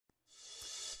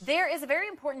There is a very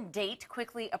important date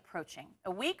quickly approaching.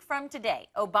 A week from today,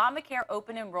 Obamacare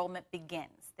open enrollment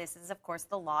begins. This is, of course,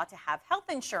 the law to have health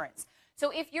insurance.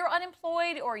 So if you're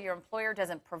unemployed or your employer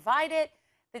doesn't provide it,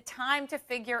 the time to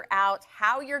figure out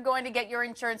how you're going to get your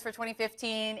insurance for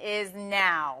 2015 is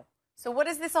now. So what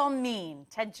does this all mean?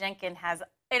 Ted Jenkins has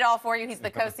it all for you. He's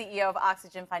the co-CEO of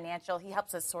Oxygen Financial. He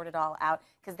helps us sort it all out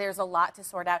because there's a lot to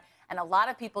sort out, and a lot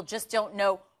of people just don't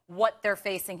know what they're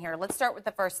facing here. Let's start with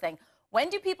the first thing. When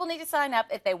do people need to sign up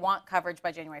if they want coverage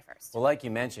by January 1st? Well, like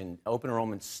you mentioned, open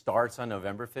enrollment starts on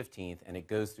November 15th, and it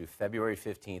goes through February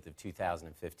 15th of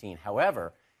 2015.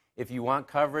 However, if you want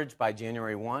coverage by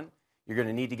January 1, you're going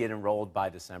to need to get enrolled by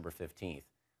December 15th.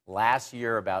 Last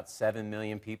year, about 7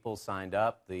 million people signed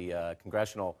up. The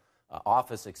Congressional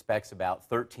office expects about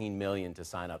 13 million to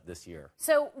sign up this year.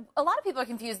 So a lot of people are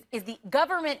confused. Is the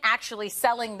government actually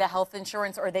selling the health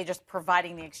insurance, or are they just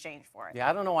providing the exchange for it? Yeah,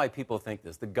 I don't know why people think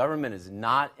this. The government is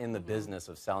not in the business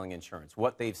of selling insurance.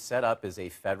 What they've set up is a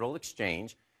federal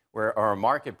exchange or a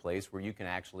marketplace where you can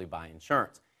actually buy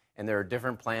insurance. And there are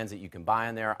different plans that you can buy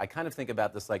in there. I kind of think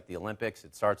about this like the Olympics.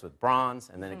 It starts with bronze,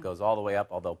 and then it goes all the way up,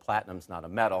 although platinum's not a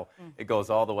medal. It goes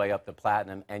all the way up to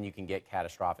platinum, and you can get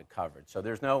catastrophic coverage. So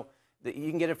there's no...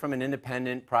 You can get it from an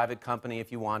independent private company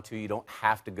if you want to. You don't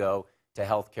have to go to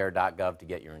healthcare.gov to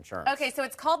get your insurance. Okay, so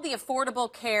it's called the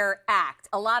Affordable Care Act.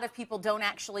 A lot of people don't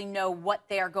actually know what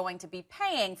they are going to be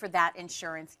paying for that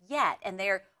insurance yet, and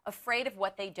they're afraid of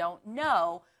what they don't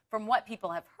know. From what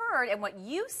people have heard and what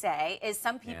you say is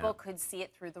some people could see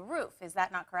it through the roof. Is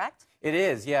that not correct? It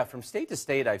is, yeah. From state to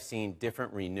state, I've seen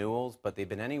different renewals, but they've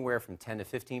been anywhere from 10 to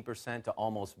 15% to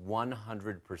almost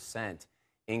 100%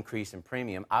 increase in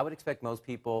premium. I would expect most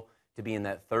people to be in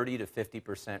that 30 to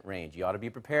 50% range. You ought to be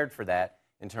prepared for that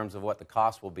in terms of what the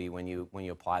cost will be when you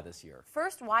apply this year.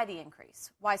 First, why the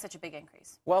increase? Why such a big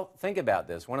increase? Well, think about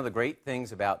this. One of the great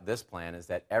things about this plan is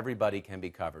that everybody can be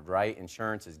covered, right?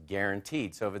 Insurance is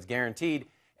guaranteed. So if it's guaranteed,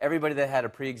 everybody that had a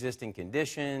pre-existing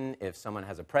condition, if someone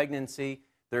has a pregnancy,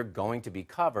 they're going to be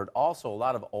covered. Also, a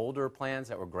lot of older plans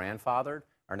that were grandfathered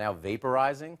are now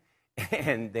vaporizing,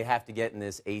 and they have to get in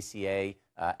this ACA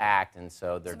act, and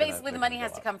so they're basically the money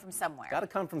has to come from somewhere. Got to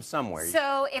come from somewhere.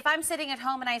 So if I'm sitting at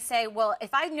home and I say, well,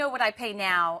 if I know what I pay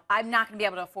now, I'm not going to be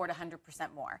able to afford 100%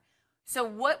 more. So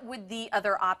what would the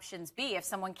other options be if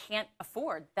someone can't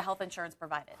afford the health insurance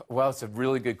provided? Well, it's a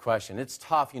really good question. It's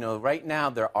tough. You know, right now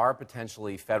there are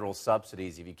potentially federal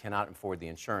subsidies if you cannot afford the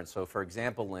insurance. So, for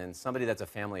example, Lynn, somebody that's a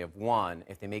family of one,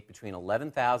 if they make between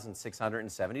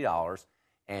 $11,670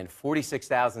 and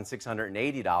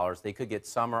 $46,680, they could get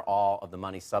some or all of the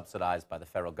money subsidized by the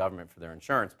federal government for their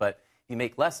insurance. But if you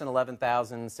make less than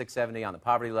 $11,670 on the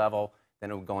poverty level, then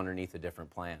it would go underneath a different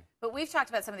plan. But we've talked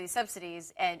about some of these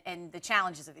subsidies and the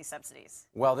challenges of these subsidies.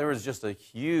 Well, there was just a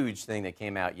huge thing that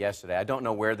came out yesterday. I don't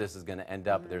know where this is going to end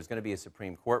up, but there's going to be a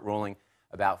Supreme Court ruling.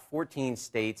 About 14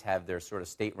 states have their sort of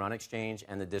state-run exchange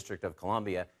and the District of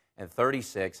Columbia, and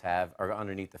 36 are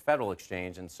underneath the federal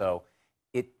exchange. And so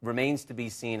it remains to be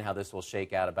seen how this will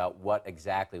shake out about what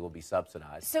exactly will be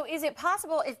subsidized. So is it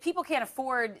possible, if people can't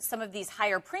afford some of these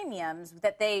higher premiums,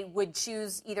 that they would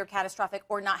choose either catastrophic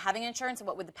or not having insurance? And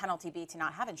what would the penalty be to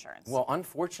not have insurance? Well,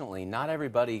 unfortunately, not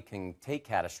everybody can take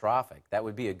catastrophic. That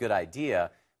would be a good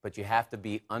idea, but you have to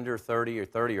be under 30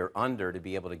 or under to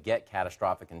be able to get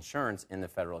catastrophic insurance in the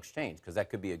federal exchange, because that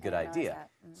could be a good idea.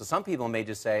 So some people may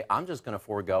just say, I'm just going to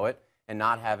forego it and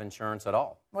not have insurance at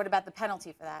all. What about the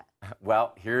penalty for that?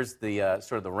 Well, here's the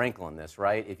sort of the wrinkle in this,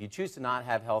 right? If you choose to not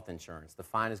have health insurance, the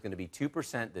fine is going to be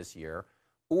 2% this year,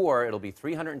 or it'll be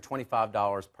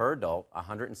 $325 per adult,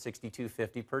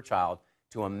 $162.50 per child,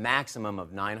 to a maximum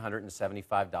of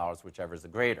 $975, whichever is the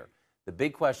greater. The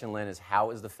big question, Lynn, is how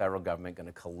is the federal government going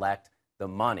to collect the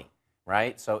money,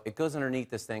 right? So it goes underneath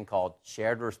this thing called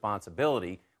shared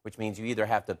responsibility, which means you either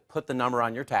have to put the number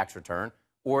on your tax return,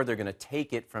 or they're going to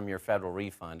take it from your federal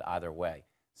refund either way.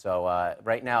 So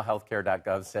right now,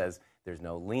 healthcare.gov says there's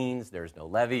no liens, there's no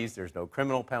levies, there's no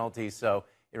criminal penalties, so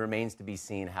it remains to be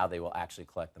seen how they will actually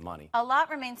collect the money. A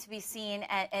lot remains to be seen,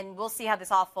 and we'll see how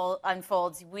this all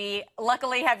unfolds. We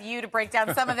luckily have you to break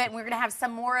down some of it, and we're going to have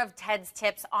some more of Ted's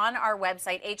tips on our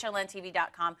website,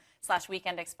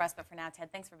 hlntv.com/weekendexpress. But for now,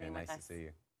 Ted, thanks for being with us. Nice to see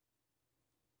you.